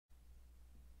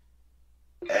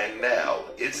And now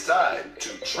it's time to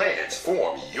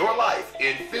transform your life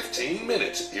in 15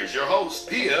 minutes. Here's your host,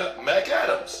 Pia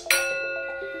McAdams.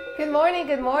 Good morning,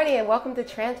 and welcome to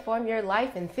Transform Your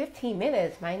Life in 15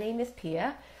 Minutes. My name is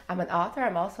Pia. I'm an author.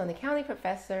 I'm also an accounting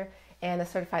professor and a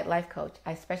certified life coach.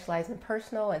 I specialize in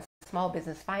personal and small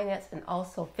business finance and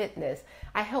also fitness.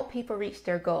 I help people reach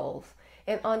their goals.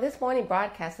 And on this morning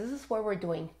broadcast, this is where we're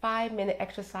doing 5-minute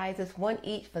exercises, one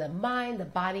each for the mind, the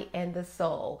body, and the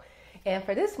soul. And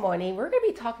for this morning, we're going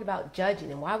to be talking about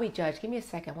judging and why we judge. Give me a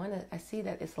second. I see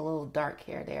that it's a little dark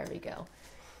here. There we go.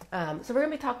 So we're going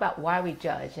to be talking about why we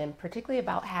judge, and particularly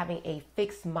about having a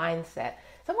fixed mindset.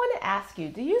 So I want to ask you,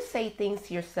 do you say things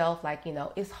to yourself like,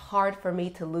 it's hard for me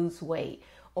to lose weight,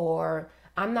 or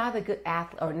I'm not a good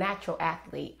athlete or natural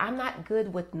athlete, I'm not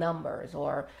good with numbers,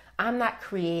 or I'm not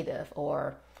creative,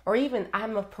 or even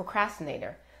I'm a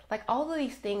procrastinator? Like, all of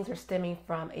these things are stemming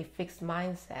from a fixed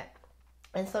mindset.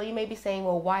 And so you may be saying,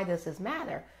 well, why does this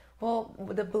matter? Well,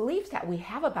 the beliefs that we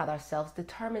have about ourselves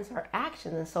determines our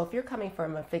actions. And so if you're coming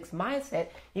from a fixed mindset,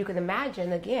 you can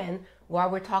imagine, again,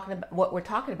 what we're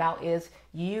talking about is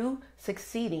you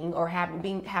succeeding or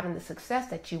having the success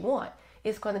that you want.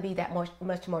 It's going to be that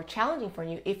much more challenging for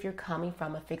you if you're coming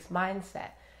from a fixed mindset.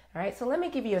 All right, so let me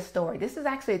give you a story. This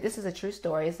is a true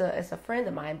story. It's a friend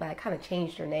of mine, but I kind of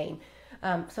changed her name.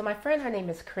 So my friend, her name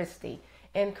is Christy.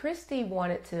 And Christy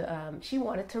wanted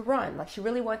to run. Like, she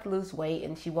really wanted to lose weight,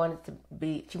 and she wanted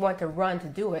to run to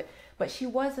do it, but she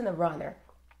wasn't a runner.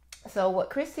 So what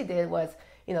Christy did was,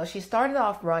 she started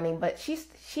off running, but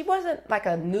she wasn't like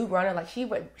a new runner. Like,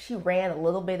 she ran a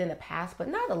little bit in the past, but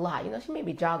not a lot. She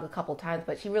maybe jogged a couple times,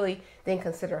 but she really didn't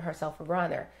consider herself a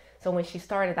runner. So when she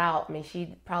started out,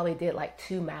 she probably did like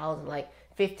 2 miles in like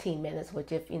 15 minutes,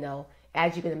 which, if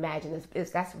as you can imagine,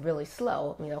 that's really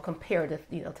slow, compared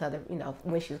to other,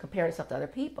 when she was comparing herself to other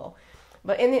people.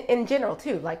 But in general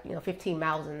too, like, 15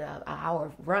 miles an hour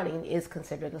of running is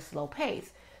considered a slow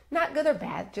pace. Not good or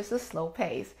bad, just a slow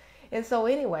pace. And so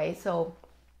anyway,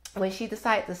 when she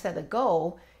decided to set a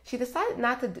goal, she decided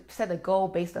not to set a goal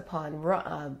based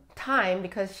upon time,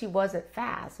 because she wasn't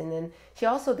fast. And then she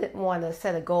also didn't want to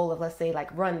set a goal of, let's say, like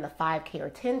running a 5K or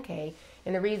 10K.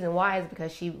 And the reason why is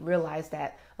because she realized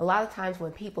that a lot of times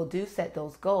when people do set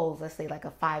those goals, let's say like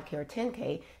a 5K or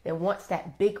 10K, then once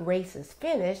that big race is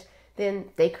finished, then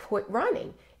they quit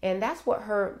running. And that's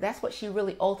what she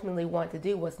really ultimately wanted to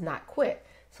do, was not quit.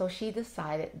 So she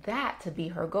decided that to be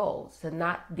her goal, to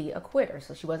not be a quitter.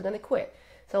 So she wasn't going to quit.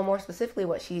 So more specifically,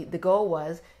 the goal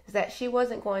was is that she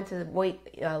wasn't going to wait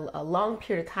a long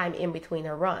period of time in between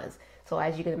her runs. So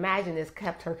as you can imagine, this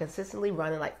kept her consistently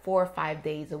running like 4 or 5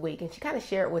 days a week. And she kind of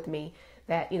shared with me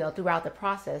that, throughout the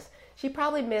process, she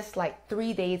probably missed like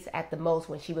 3 days at the most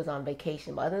when she was on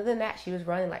vacation. But other than that, she was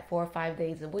running like 4 or 5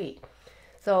 days a week.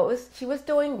 So she was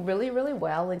doing really, really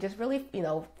well, and just really,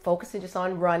 focusing just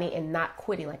on running and not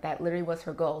quitting. Like, that literally was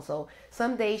her goal. So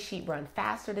some days she'd run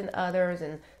faster than others,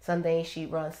 and some days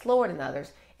she'd run slower than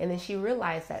others. And then she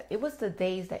realized that it was the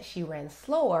days that she ran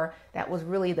slower that was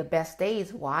really the best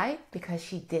days. Why? Because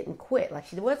she didn't quit. Like,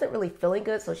 she wasn't really feeling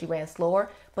good, so she ran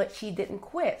slower, but she didn't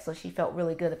quit. So she felt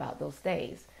really good about those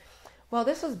days. Well,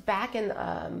 this was back in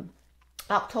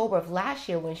October of last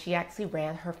year when she actually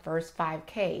ran her first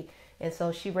 5K. And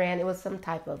so she ran, it was some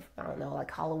type of, I don't know,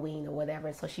 like Halloween or whatever.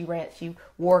 And so she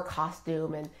wore a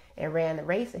costume and ran the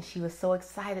race. And she was so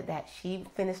excited that she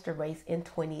finished the race in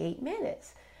 28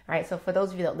 minutes. All right. So for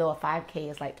those of you that don't know, a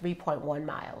 5K is like 3.1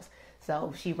 miles.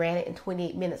 So she ran it in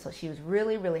 28 minutes. So she was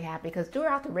really, really happy, because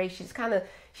throughout the race,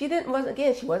 she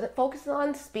wasn't focusing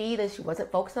on speed, and she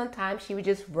wasn't focused on time. She was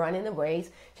just running the race.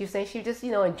 She was saying she was just,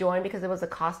 enjoying, because it was a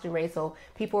costume race. So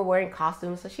people were wearing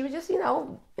costumes. So she was just, in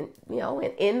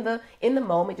the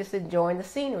moment, just enjoying the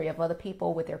scenery of other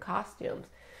people with their costumes.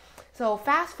 So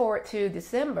fast forward to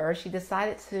December, she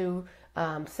decided to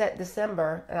set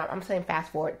December. And I'm saying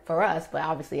fast forward for us, but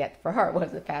obviously for her, it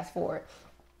wasn't fast forward.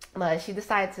 She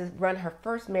decided to run her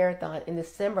first marathon in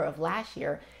December of last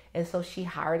year. And so she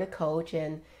hired a coach.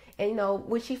 And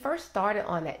when she first started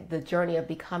on the journey of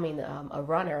becoming a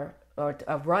runner, or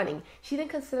of running, she didn't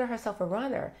consider herself a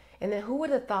runner. And then who would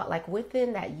have thought, like,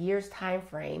 within that year's time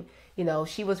frame,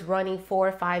 she was running 4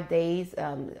 or 5 days,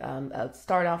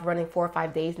 started off running 4 or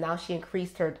 5 days. Now she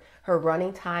increased her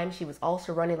running time. She was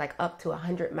also running like up to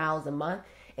 100 miles a month.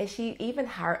 And she even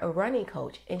hired a running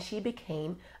coach, and she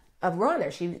became a runner.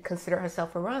 She considered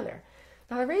herself a runner.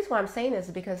 Now, the reason why I'm saying this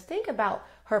is because think about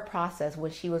her process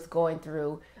when she was going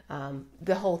through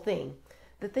the whole thing.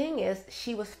 The thing is,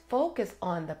 she was focused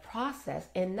on the process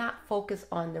and not focused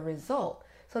on the result.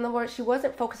 So in other words, she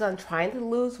wasn't focused on trying to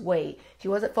lose weight. She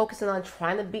wasn't focusing on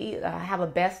trying to have a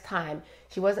best time.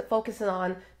 She wasn't focusing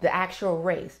on the actual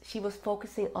race. She was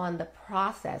focusing on the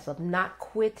process of not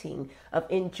quitting, of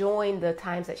enjoying the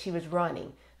times that she was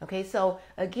running. Okay, so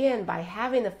again, by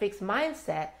having a fixed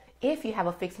mindset, if you have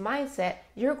a fixed mindset,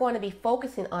 you're going to be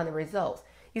focusing on the results.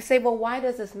 You say, well, why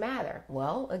does this matter?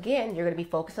 Well, again, you're going to be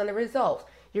focused on the results.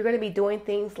 You're going to be doing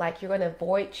things like you're going to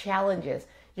avoid challenges.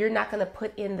 You're not going to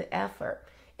put in the effort.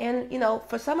 And,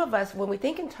 for some of us, when we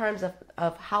think in terms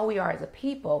of how we are as a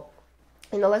people,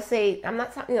 let's say, I'm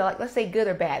not talking, let's say good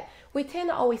or bad. We tend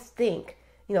to always think,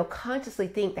 consciously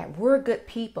think that we're good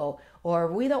people or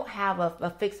we don't have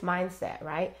a fixed mindset,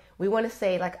 right? We want to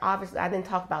say, like, obviously, I didn't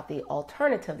talk about the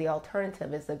alternative. The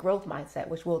alternative is the growth mindset,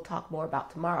 which we'll talk more about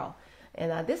tomorrow.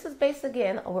 And this is based,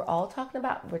 again, we're talking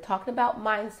about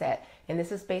mindset. And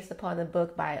this is based upon a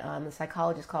book by a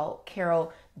psychologist called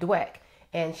Carol Dweck.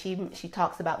 And she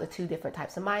talks about the two different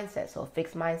types of mindset, so a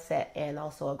fixed mindset and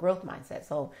also a growth mindset.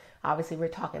 So obviously we're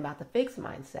talking about the fixed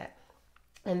mindset.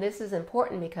 And this is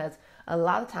important because a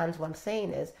lot of times what I'm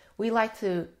saying is we like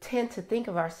to tend to think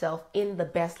of ourselves in the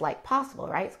best light possible,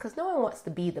 right? Because no one wants to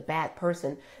be the bad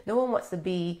person. No one wants to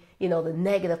be, the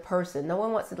negative person. No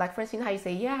one wants to, like, for instance, how you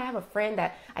say, yeah, I have a friend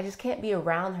that I just can't be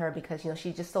around her because,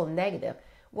 she's just so negative.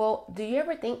 Well, do you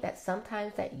ever think that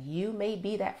sometimes that you may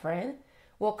be that friend?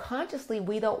 Well, consciously,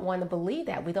 we don't want to believe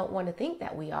that. We don't want to think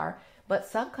that we are, but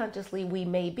subconsciously we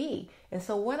may be. And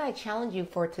so what I challenge you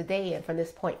for today and from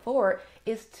this point forward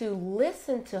is to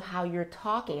listen to how you're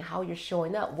talking, how you're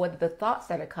showing up, what are the thoughts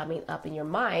that are coming up in your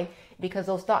mind, because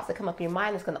those thoughts that come up in your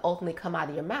mind is going to ultimately come out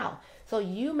of your mouth. So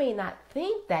you may not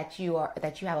think that you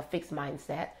have a fixed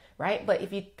mindset, right? But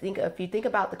if you think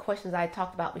about the questions I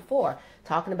talked about before,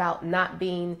 talking about not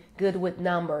being good with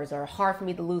numbers or hard for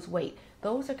me to lose weight,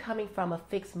 those are coming from a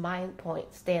fixed mind point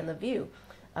of view.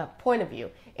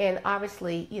 And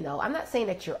obviously, I'm not saying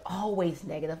that you're always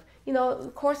negative.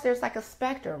 Of course, there's like a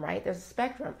spectrum, right? There's a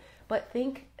spectrum. But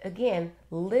think again,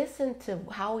 listen to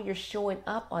how you're showing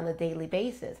up on a daily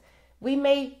basis. We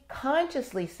may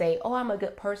consciously say, oh, I'm a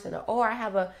good person, or I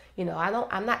have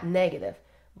I'm not negative.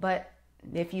 But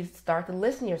if you start to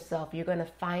listen to yourself, you're going to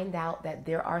find out that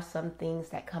there are some things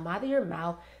that come out of your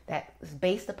mouth that is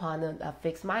based upon a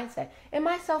fixed mindset. And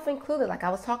myself included. Like,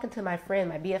 I was talking to my friend,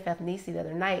 my BFF Nisi, the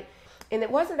other night, and it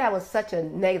wasn't that I was such a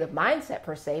negative mindset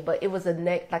per se, but it was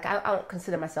I don't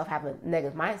consider myself having a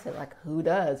negative mindset, like who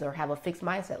does, or have a fixed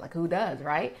mindset, like who does,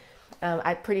 right?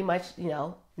 I pretty much,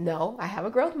 no, I have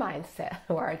a growth mindset,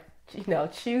 or I,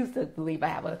 choose to believe I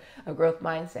have a growth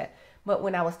mindset. But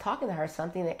when I was talking to her,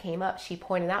 something that came up, she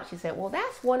pointed out, she said, well,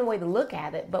 that's one way to look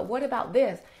at it, but what about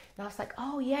this? And I was like,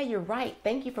 oh, yeah, you're right.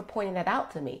 Thank you for pointing that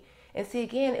out to me. And see,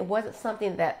 again, it wasn't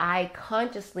something that I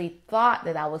consciously thought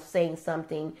that I was saying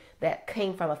something that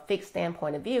came from a fixed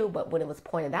standpoint of view, but when it was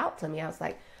pointed out to me, I was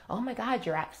like, oh my God,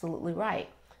 you're absolutely right.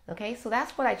 Okay, so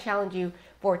that's what I challenge you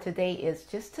for today, is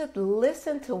just to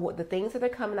listen to what the things that are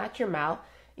coming out your mouth.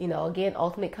 Again,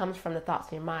 ultimately comes from the thoughts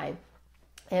in your mind.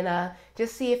 And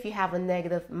just see if you have a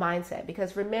negative mindset.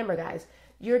 Because remember, guys,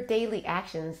 your daily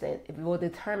actions will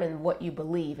determine what you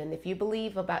believe. And if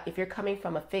you're coming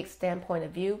from a fixed standpoint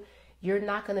of view, you're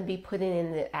not going to be putting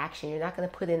in the action. You're not going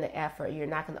to put in the effort. You're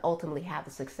not going to ultimately have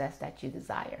the success that you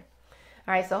desire.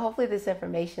 All right, so hopefully this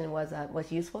information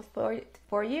was useful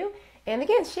for you. And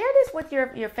again, share this with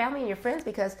your family and your friends,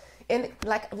 because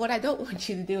like what I don't want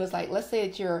you to do is, like, let's say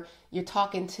that you're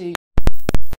talking to,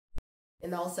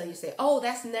 and all of a sudden you say, oh,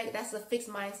 that's a fixed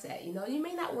mindset. You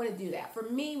may not want to do that. For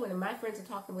me, when my friends are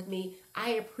talking with me,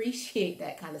 I appreciate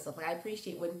that kind of stuff. Like, I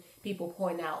appreciate when people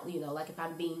point out, like if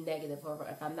I'm being negative, or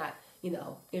if I'm not,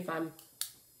 if I'm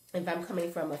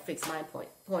coming from a fixed mind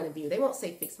point of view. They won't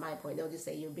say fixed mind point. They'll just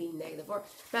say you're being negative. Or,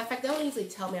 matter of fact, they don't usually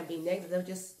tell me I'm being negative. They'll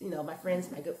just,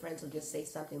 my good friends will just say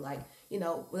something like,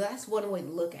 well, that's one way to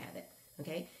look at it.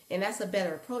 Okay, and that's a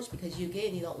better approach, because you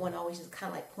don't want to always just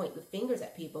kind of like point the fingers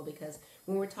at people, because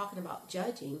when we're talking about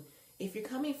judging, if you're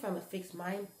coming from a fixed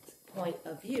mind point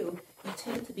of view, you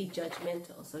tend to be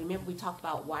judgmental. So remember, we talked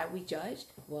about why we judged.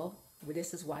 Well,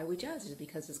 this is why we judge, is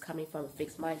because it's coming from a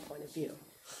fixed mind point of view.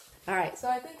 All right, so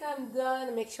I think I'm done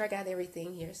to make sure I got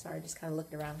everything here. Sorry, just kind of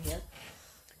looking around here.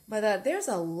 But there's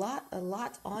a lot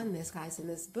on this, guys, in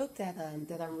this book that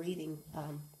I'm reading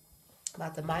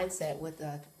about the mindset with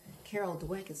Carol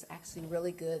Dweck. Is actually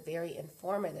really good, very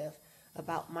informative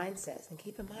about mindsets. And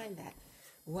keep in mind that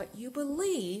what you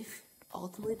believe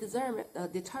ultimately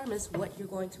determines what you're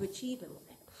going to achieve in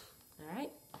life. All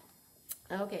right?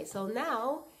 Okay, so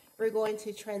now we're going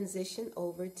to transition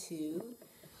over to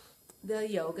the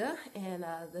yoga, and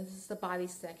this is the body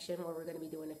section where we're going to be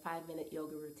doing a 5-minute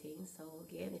yoga routine. So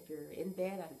again, if you're in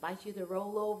bed, I invite you to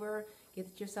roll over,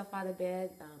 get yourself out of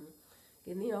bed. And,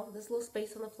 there's a little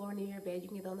space on the floor near your bed. You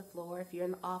can get on the floor. If you're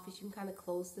in the office, you can kind of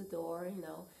close the door,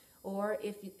 Or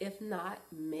if not,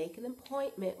 make an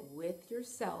appointment with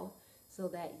yourself so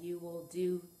that you will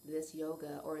do this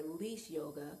yoga, or at least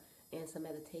yoga and some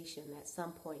meditation at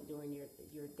some point during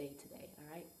your day today,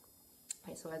 all right? All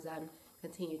right, so as I'm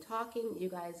continue talking, you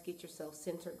guys get yourself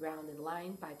centered, ground, in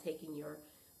line by taking your,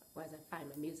 well, as I find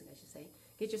my music, I should say,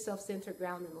 get yourself centered,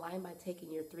 ground, in line by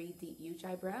taking your 3 deep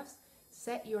Ujjayi breaths.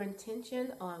 Set your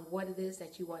intention on what it is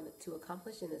that you want to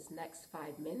accomplish in this next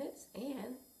 5 minutes,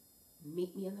 and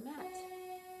meet me on the mat.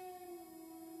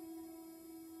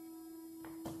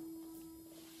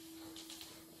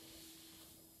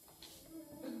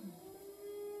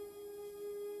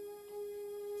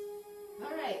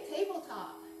 All right,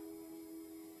 tabletop.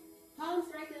 Palms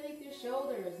directly underneath your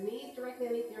shoulders, knees directly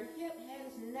underneath your hip,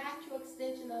 hands natural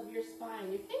extension of your spine.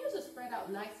 Your fingers are spread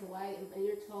out nice and wide, and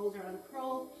your toes are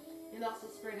uncurled and also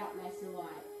spread out nice and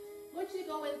wide. I want you to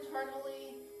go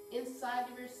internally inside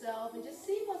of yourself and just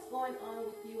see what's going on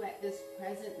with you at this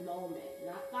present moment.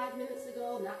 Not 5 minutes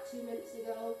ago, not 2 minutes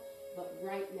ago, but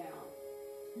right now.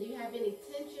 Do you have any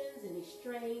tensions, any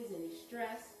strains, any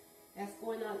stress that's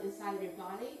going on inside of your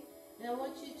body? And I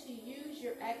want you to use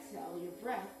your exhale, your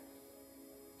breath,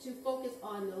 to focus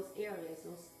on those areas,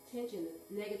 those tension,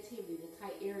 negativity, the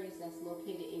tight areas that's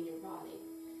located in your body.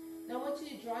 Now I want you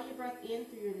to draw your breath in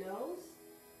through your nose.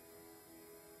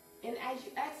 And as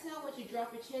you exhale, I want you to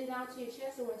drop your chin down to your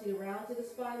chest. I want you to round to the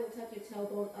spine and tuck your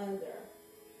tailbone under.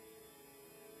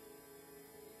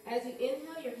 As you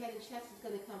inhale, your head and chest is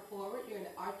going to come forward. You're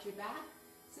going to arch your back.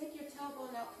 Sink your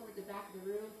tailbone out toward the back of the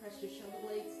room. Press your shoulder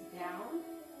blades down,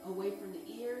 away from the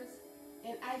ears.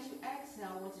 And as you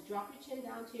exhale, I want you to drop your chin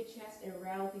down to your chest and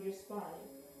round through your spine.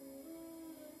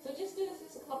 So just do this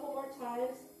just a couple more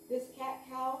times. This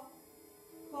cat-cow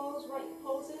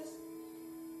poses.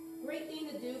 Great thing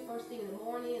to do first thing in the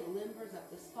morning. It limbers up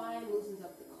the spine, loosens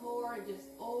up the core, and just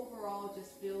overall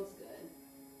just feels good.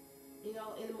 In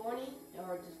the morning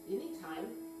or just any time,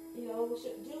 we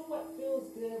should do what feels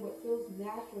good, what feels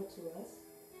natural to us,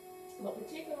 but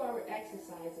particularly while we're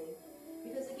exercising.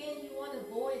 Because again, you want to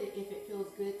avoid it if it feels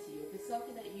good to you. If it's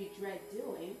something that you dread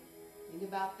doing, think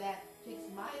about that fixed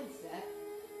mindset,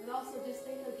 but also just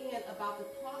think again about the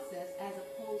process as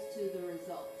opposed to the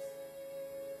results.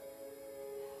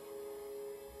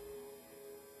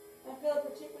 I'm feeling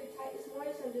particularly tight this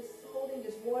morning, so I'm just holding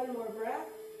just one more breath.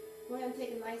 Go ahead and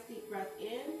take a nice deep breath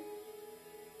in.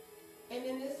 And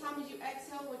then this time as you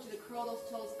exhale, I want you to curl those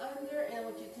toes under, and I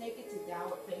want you to take it to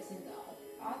downward facing dog.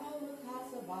 Adho Mukha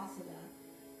Savasana.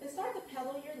 And start to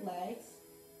pedal your legs.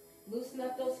 Loosen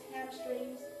up those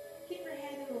hamstrings. Keep your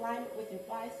head in alignment with your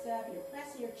bicep. You're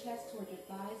pressing your chest towards your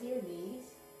thighs and your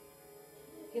knees.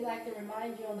 I'd like to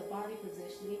remind you on the body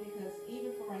positioning, because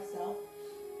even for myself,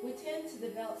 we tend to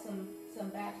develop some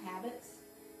bad habits,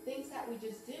 things that we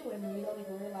just do and we don't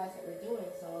even realize that we're doing.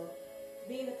 So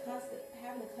having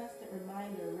a constant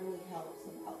reminder really helps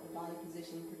about the body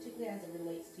positioning, particularly as it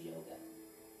relates to yoga.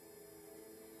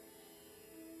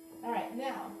 All right,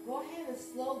 now go ahead and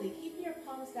slowly, keeping your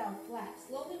palms down flat,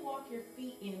 slowly walk your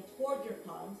feet in toward your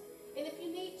palms. And if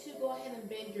you need to, go ahead and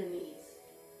bend your knees.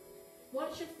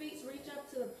 Once your feet reach up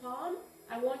to the palm,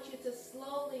 I want you to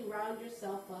slowly round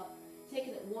yourself up,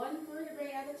 taking it one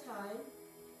vertebrae at a time,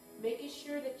 making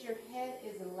sure that your head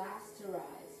is the last to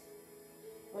rise.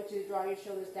 I want you to draw your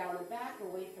shoulders down and back,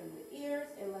 away from the ears,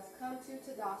 and let's come to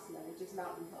Tadasana, which is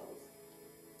mountain pose.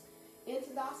 In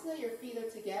Tadasana, your feet are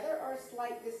together or a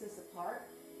slight distance apart.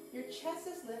 Your chest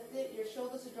is lifted, your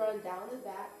shoulders are drawn down and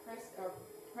back,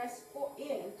 press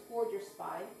in toward your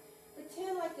spine.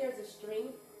 Pretend like there's a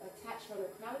string attached from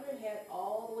the crown of your head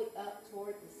all the way up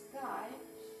toward the sky.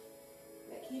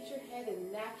 That keeps your head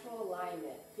in natural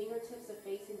alignment. Fingertips are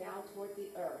facing down toward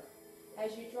the earth.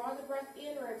 As you draw the breath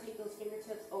in, we're going to take those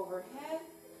fingertips overhead.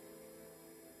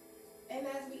 And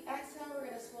as we exhale, we're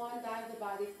going to swan dive the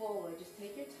body forward. Just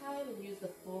take your time and use the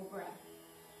full breath.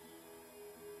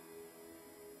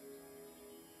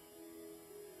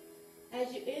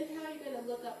 As you inhale, you're going to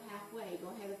look up halfway. Go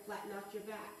ahead and flatten out your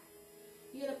back.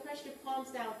 You're going to press your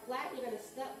palms down flat. You're going to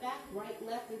step back, right,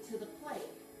 left into the plank.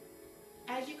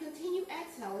 As you continue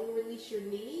exhaling, release your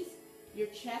knees, your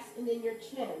chest, and then your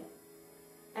chin.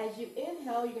 As you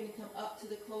inhale, you're going to come up to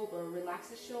the cobra. Relax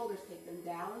the shoulders, take them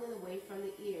down and away from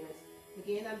the ears.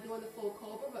 Again, I'm doing the full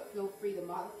cobra, but feel free to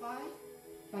modify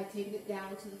by taking it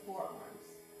down to the forearms.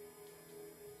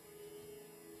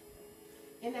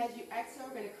 And as you exhale,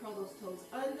 we're going to curl those toes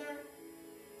under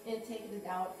and take it to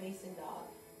downward facing dog.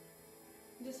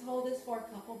 Just hold this for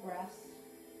a couple breaths.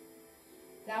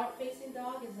 Downward facing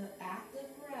dog is an active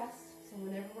rest. So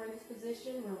whenever we're in this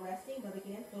position, we're resting, but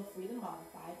again, feel free to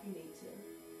modify if you need to.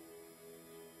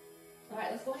 All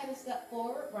right, let's go ahead and step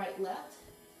forward, right, left.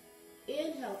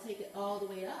 Inhale, take it all the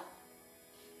way up.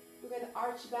 We're going to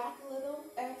arch back a little.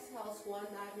 Exhale, swan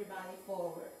dive your body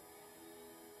forward.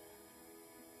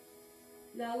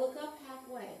 Now look up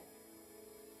halfway.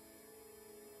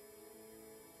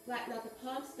 Flatten out the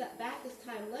palms, step back, this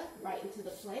time left, right into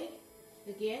the plank.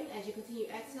 Again, as you continue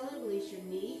exhaling, release your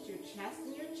knees, your chest,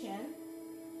 and your chin.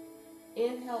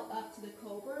 Inhale up to the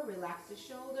cobra, relax the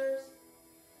shoulders.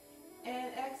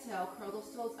 And exhale, curl those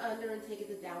toes under and take it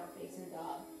to downward facing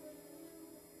dog.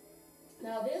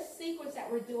 Now this sequence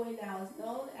that we're doing now is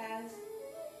known as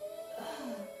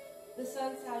the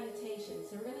sun salutation.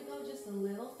 So we're going to go just a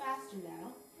little faster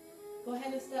now. Go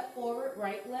ahead and step forward,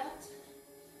 right, left.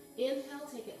 Inhale,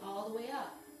 take it all the way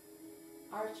up.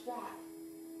 Arch back.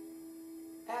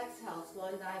 Exhale,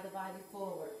 swan dive the body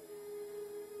forward.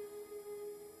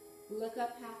 Look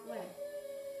up halfway.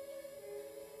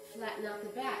 Flatten out the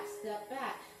back, step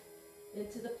back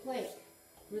into the plank.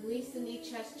 Release the knee,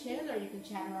 chest, chin, or you can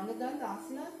chaturanga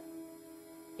dandasana.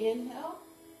 Inhale,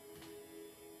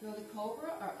 go to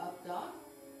cobra or up dog.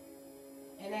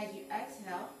 And as you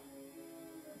exhale,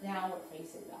 downward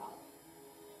facing dog.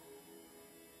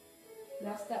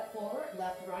 Now step forward,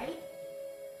 left, right.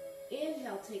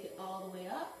 Inhale, take it all the way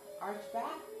up, arch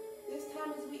back. This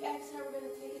time as we exhale, we're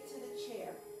going to take it to the chair.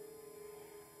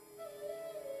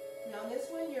 Now this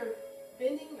one, you're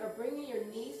bending or bringing your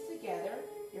knees together.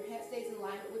 Your head stays in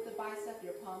alignment with the bicep.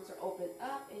 Your palms are open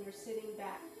up and you're sitting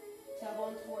back,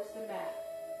 tailbone towards the mat.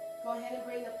 Go ahead and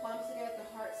bring the palms together at the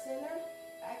heart center.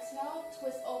 Exhale,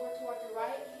 twist over toward the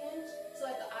right hinge so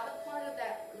that the outer part of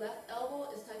that left elbow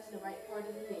is touching the right part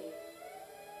of the knee.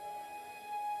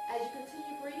 As you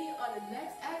continue breathing, on the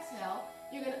next exhale,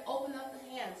 you're going to open up the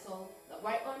hand. So the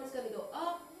right arm is going to go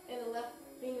up and the left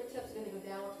fingertips are going to go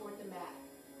down toward the mat.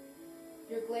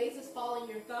 Your gaze is following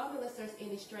your thumb unless there's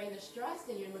any strain or stress,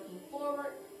 then you're looking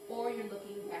forward or you're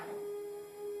looking down.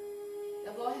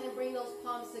 Now go ahead and bring those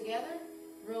palms together.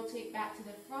 Rotate back to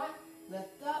the front,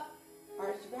 lift up,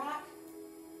 arch back,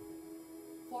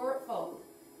 forward fold.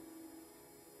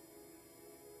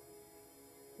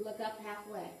 Look up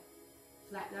halfway.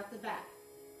 Flatten out the back.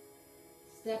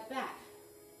 Step back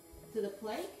to the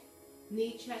plank.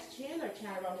 Knee, chest, chin, or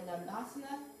chaturanga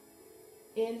dandasana.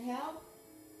 Inhale.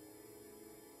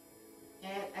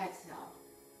 And exhale.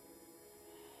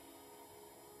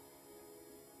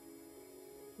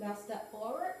 Now step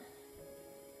forward.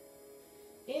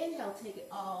 Inhale, take it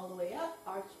all the way up,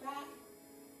 arch back.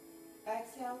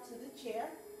 Exhale to the chair.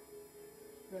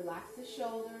 Relax the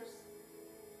shoulders.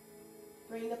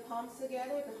 Bring the palms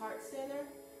together at the heart center.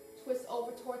 Twist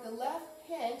over toward the left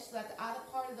hinge so that the outer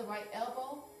part of the right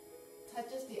elbow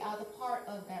touches the outer part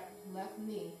of that left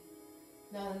knee.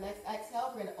 Now the next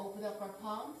exhale, we're going to open up our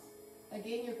palms.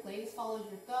 Again, your gaze follows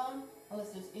your thumb.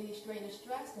 Unless there's any strain or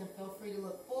stress, then feel free to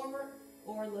look forward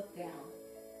or look down.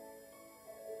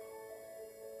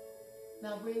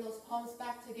 Now bring those palms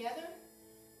back together.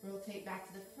 Rotate back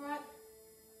to the front.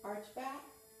 Arch back.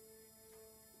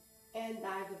 And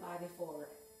dive the body forward.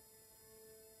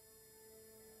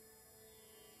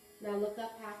 Now look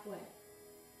up halfway.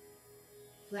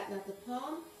 Flatten out the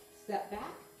palm. Step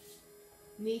back.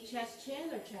 Knee, chest, chin,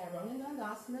 or chaturanga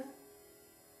dandasana.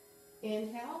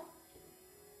 Inhale.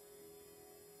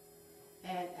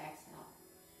 And exhale.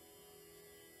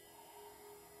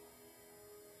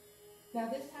 Now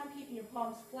this time, keeping your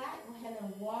palms flat, go ahead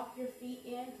and walk your feet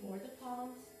in toward the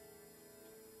palms.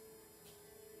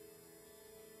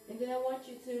 And then I want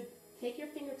you to take your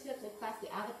fingertips and clasp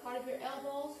the outer part of your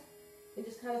elbows and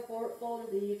just kind of forward fold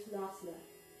into the Uttanasana.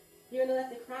 You're going to let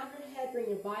the crown of your head bring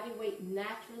your body weight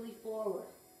naturally forward.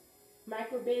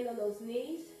 Micro bend on those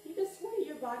knees. You can sway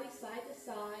your body side to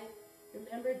side.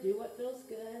 Remember, do what feels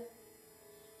good.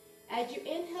 As you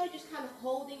inhale, you're just kind of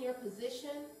holding your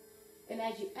position. And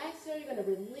as you exhale, you're going to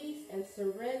release and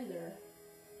surrender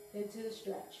into the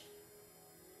stretch.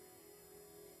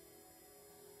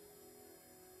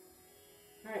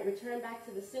 All right, return back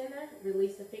to the center.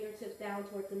 Release the fingertips down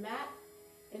toward the mat.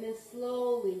 And then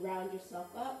slowly round yourself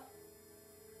up.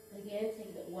 Again,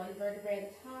 taking it one vertebrae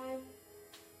at a time.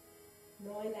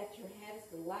 Knowing that your head is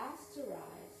the last to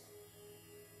rise.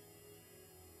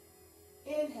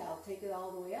 Inhale, take it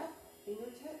all the way up.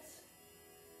 Fingertips.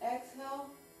 Exhale,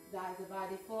 dive the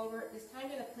body forward. This time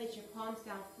you're going to place your palms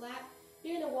down flat.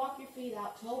 You're going to walk your feet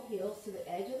out toe heels to the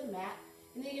edge of the mat.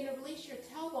 And then you're going to release your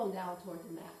tailbone down toward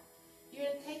the mat. You're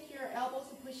going to take your elbows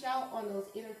and push out on those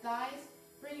inner thighs.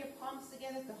 Bring your palms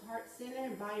together at the heart center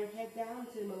and bow your head down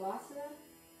to Malasana.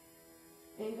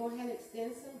 And go ahead and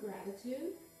extend some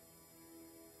gratitude.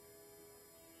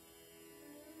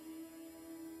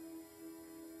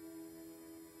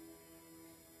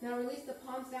 Now release the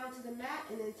palms down to the mat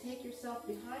and then take yourself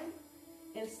behind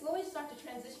and slowly start to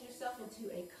transition yourself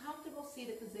into a comfortable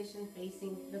seated position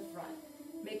facing the front.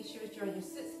 Making sure that you're on your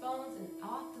sits bones and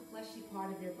off the fleshy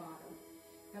part of your bottom.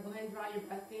 Now go ahead and draw your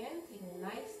breath in, taking a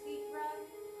nice deep breath.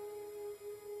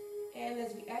 And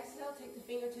as we exhale, take the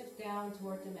fingertips down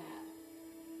toward the mat.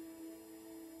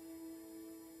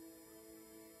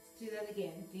 Let's do that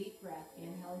again. Deep breath.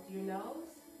 Inhaling through your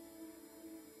nose.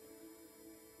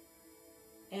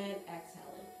 And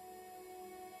exhaling.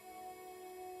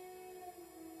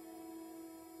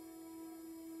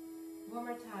 One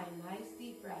more time, nice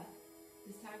deep breath.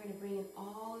 This time we're going to bring in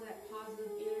all of that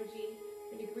positive energy.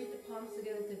 We're going to greet the palms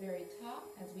together at the very top.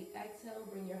 As we exhale,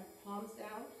 bring your palms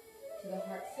down to the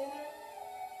heart center.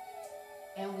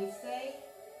 And we say,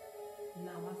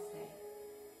 Namaste.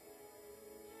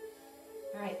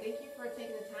 All right, thank you for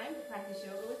taking the time to practice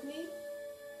yoga with me.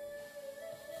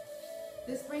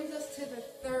 This brings us to the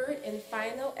third and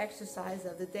final exercise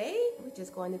of the day, which is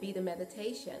going to be the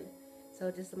meditation. So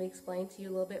just let me explain to you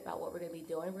a little bit about what we're going to be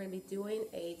doing. We're going to be doing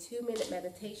a 2-minute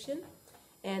meditation.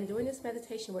 And during this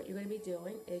meditation, what you're going to be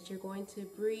doing is you're going to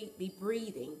be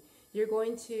breathing. You're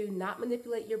going to not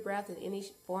manipulate your breath in any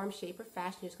form, shape, or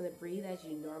fashion. You're just going to breathe as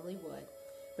you normally would.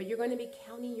 But you're going to be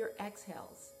counting your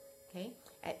exhales. Okay?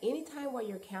 At any time while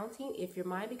you're counting, if your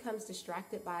mind becomes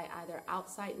distracted by either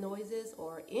outside noises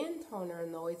or internal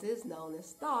noises known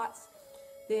as thoughts,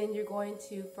 then you're going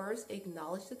to first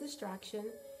acknowledge the distraction,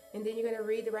 and then you're going to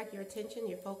redirect your attention,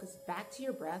 your focus back to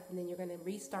your breath, and then you're going to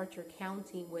restart your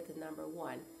counting with the number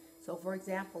 1. So for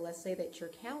example, let's say that you're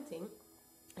counting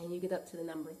and you get up to the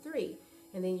number 3,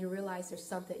 and then you realize there's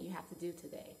something that you have to do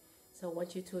today. So I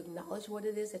want you to acknowledge what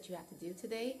it is that you have to do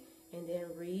today, and then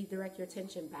redirect your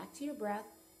attention back to your breath,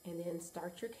 and then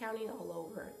start your counting all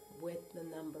over with the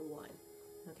number 1.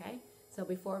 Okay? So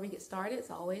before we get started, as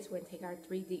always, we're going to take our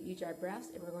 3 deep ujjayi breaths,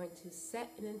 and we're going to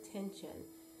set an intention.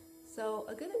 So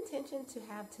a good intention to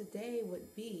have today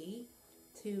would be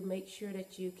to make sure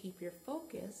that you keep your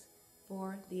focus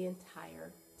for the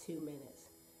entire 2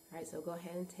 minutes. All right, so go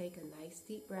ahead and take a nice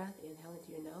deep breath, inhale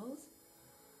into your nose,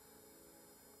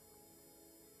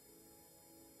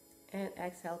 and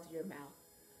exhale through your mouth.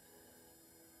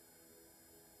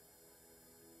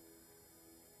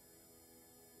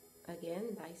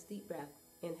 Again, nice deep breath.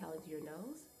 Inhale into your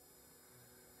nose.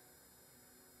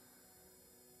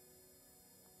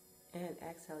 And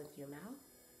exhale into your mouth.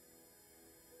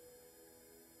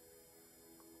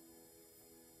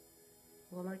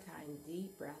 One more time,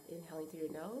 deep breath. Inhaling through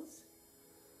your nose.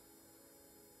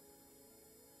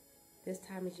 This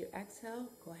time as you exhale,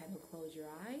 go ahead and close your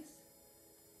eyes.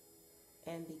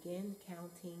 And begin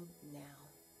counting now.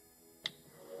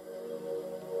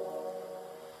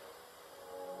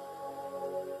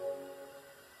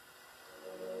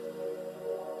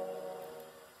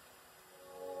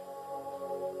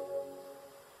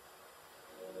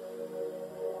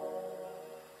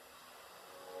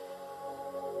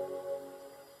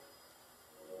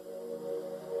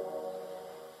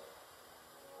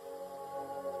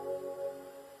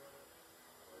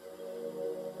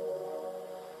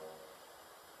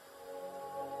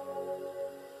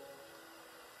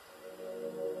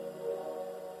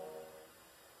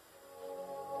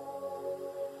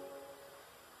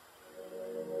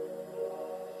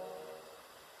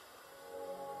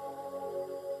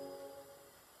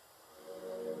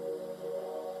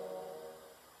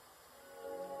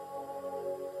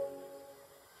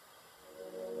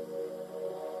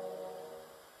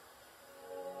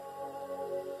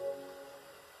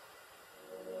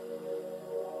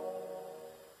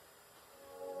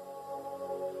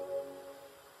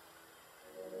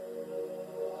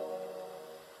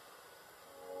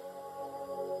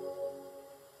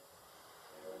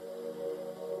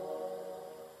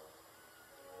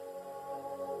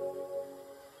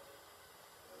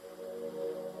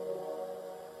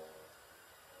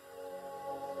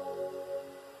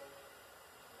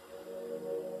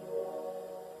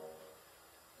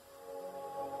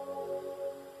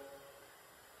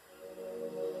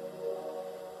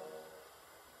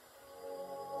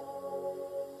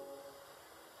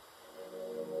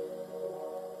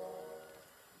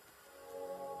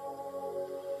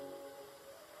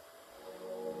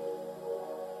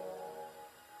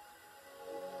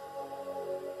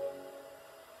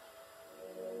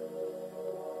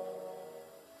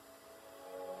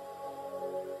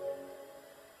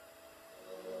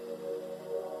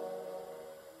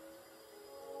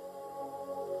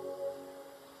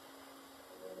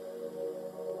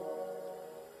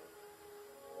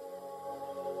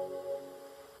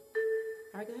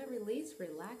 release,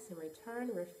 relax, and return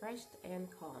refreshed and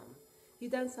calm.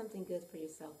 You've done something good for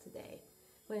yourself today.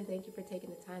 I want to thank you for taking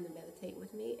the time to meditate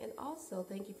with me, and also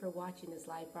thank you for watching this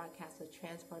live broadcast of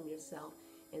Transform Yourself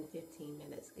in 15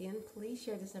 minutes. Again, please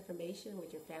share this information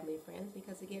with your family and friends,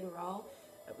 because again, we're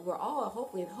all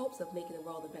hopefully in hopes of making the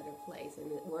world a better place. And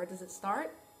where does it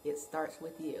start? It starts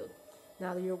with you.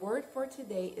 Now, your word for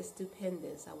today is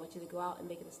stupendous. I want you to go out and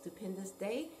make it a stupendous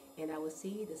day, and I will see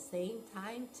you the same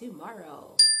time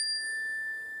tomorrow.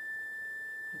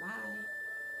 Bye.